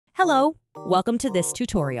Hello, welcome to this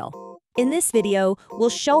tutorial. In this video,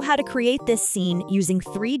 we'll show how to create this scene using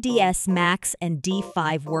 3ds Max and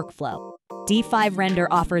D5 workflow. D5 Render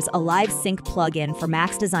offers a Livesync plugin for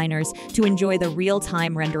Max designers to enjoy the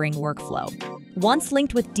real-time rendering workflow. Once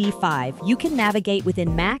linked with D5, you can navigate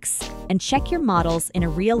within Max and check your models in a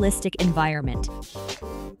realistic environment.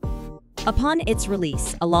 Upon its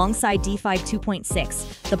release, alongside D5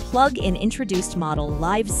 2.6, the plugin introduced model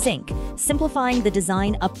Livesync, simplifying the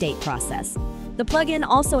design update process. The plugin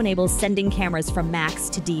also enables sending cameras from Max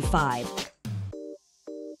to D5.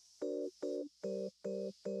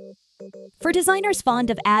 For designers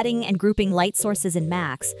fond of adding and grouping light sources in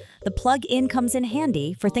Max, the plugin comes in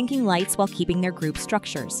handy for thinking lights while keeping their group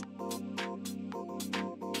structures.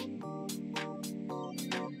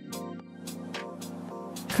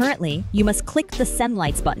 Currently, you must click the Send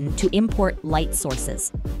Lights button to import light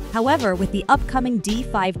sources. However, with the upcoming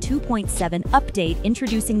D5 2.7 update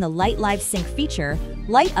introducing the Light Livesync feature,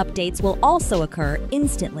 light updates will also occur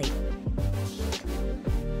instantly.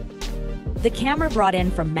 The camera brought in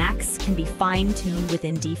from Max can be fine-tuned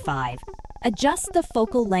within D5. Adjust the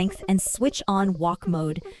focal length and switch on walk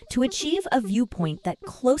mode to achieve a viewpoint that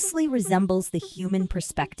closely resembles the human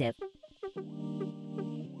perspective.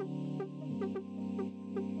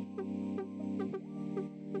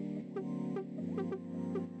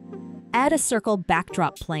 Add a circle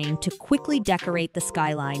backdrop plane to quickly decorate the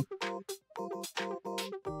skyline.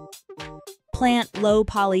 Plant low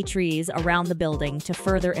poly trees around the building to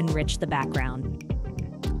further enrich the background.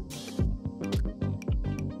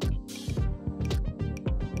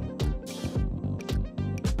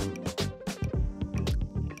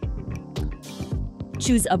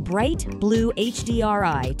 Choose a bright blue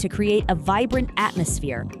HDRI to create a vibrant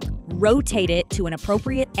atmosphere. Rotate it to an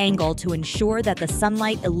appropriate angle to ensure that the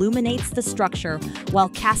sunlight illuminates the structure while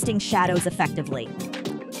casting shadows effectively.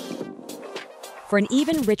 For an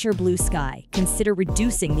even richer blue sky, consider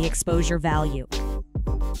reducing the exposure value.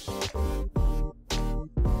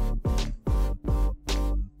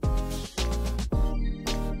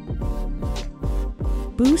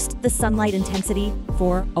 Boost the sunlight intensity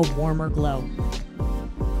for a warmer glow.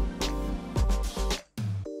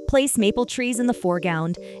 Place maple trees in the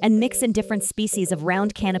foreground and mix in different species of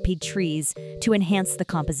round canopied trees to enhance the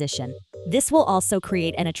composition. This will also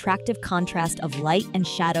create an attractive contrast of light and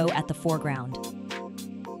shadow at the foreground.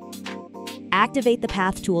 Activate the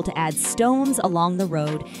Path tool to add stones along the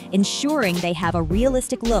road, ensuring they have a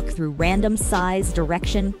realistic look through random size,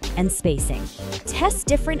 direction, and spacing. Test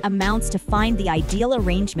different amounts to find the ideal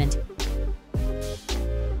arrangement.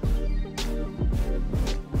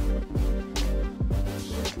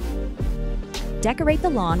 Decorate the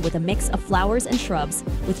lawn with a mix of flowers and shrubs,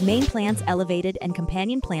 with main plants elevated and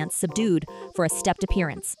companion plants subdued for a stepped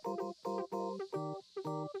appearance.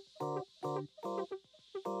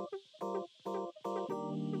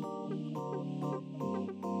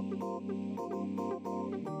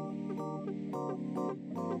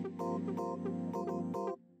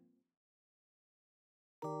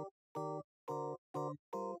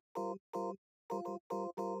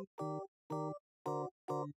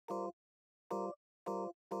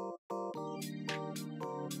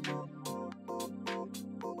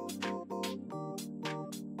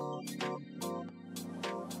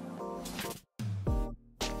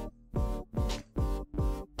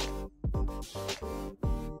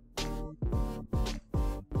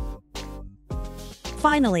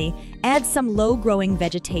 Finally, add some low-growing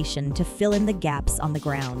vegetation to fill in the gaps on the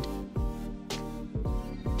ground.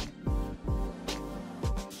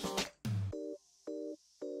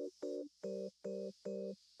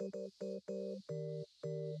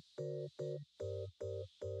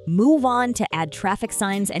 Move on to add traffic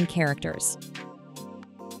signs and characters.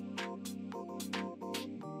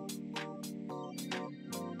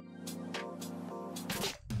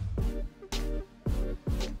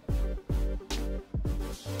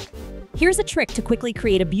 Here's a trick to quickly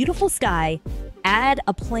create a beautiful sky. Add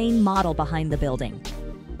a plane model behind the building.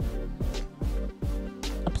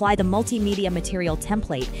 Apply the multimedia material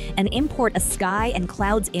template and import a sky and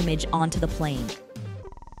clouds image onto the plane.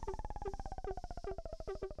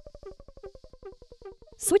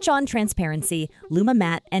 Switch on transparency, Luma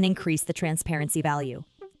Matte, and increase the transparency value.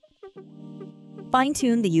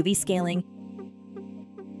 Fine-tune the UV scaling.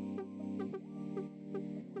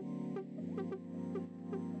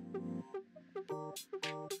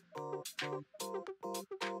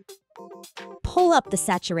 Pull up the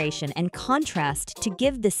saturation and contrast to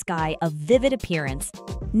give the sky a vivid appearance.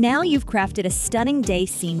 Now you've crafted a stunning day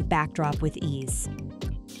scene backdrop with ease.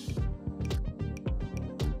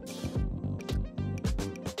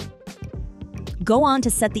 Go on to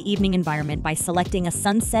set the evening environment by selecting a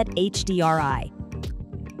sunset HDRI.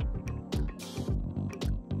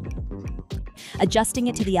 Adjusting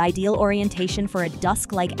it to the ideal orientation for a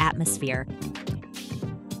dusk-like atmosphere.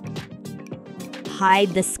 Hide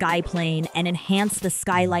the sky plane and enhance the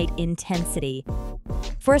skylight intensity.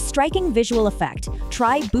 For a striking visual effect,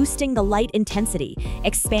 try boosting the light intensity,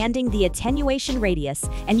 expanding the attenuation radius,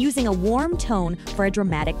 and using a warm tone for a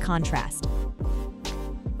dramatic contrast.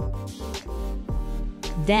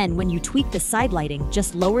 Then, when you tweak the side lighting,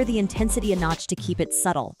 just lower the intensity a notch to keep it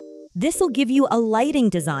subtle. This will give you a lighting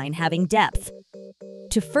design having depth.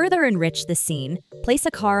 To further enrich the scene, place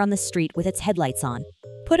a car on the street with its headlights on.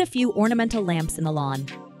 Put a few ornamental lamps in the lawn.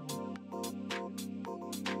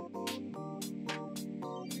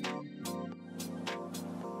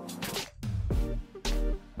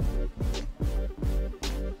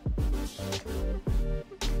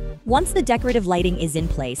 Once the decorative lighting is in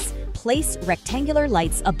place rectangular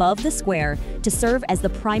lights above the square to serve as the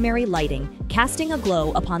primary lighting, casting a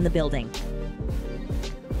glow upon the building.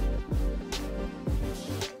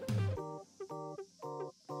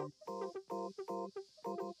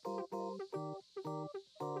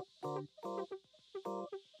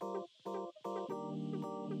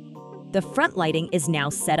 The front lighting is now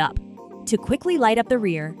set up. To quickly light up the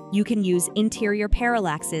rear, you can use interior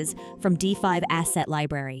parallaxes from D5 Asset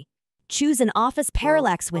Library. Choose an office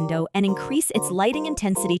parallax window and increase its lighting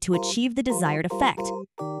intensity to achieve the desired effect.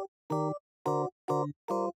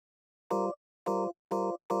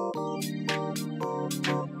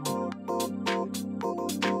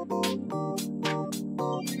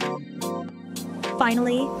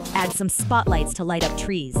 Finally, add some spotlights to light up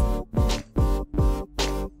trees.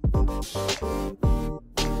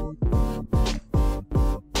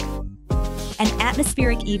 An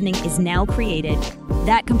atmospheric evening is now created.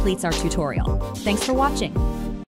 That completes our tutorial. Thanks for watching.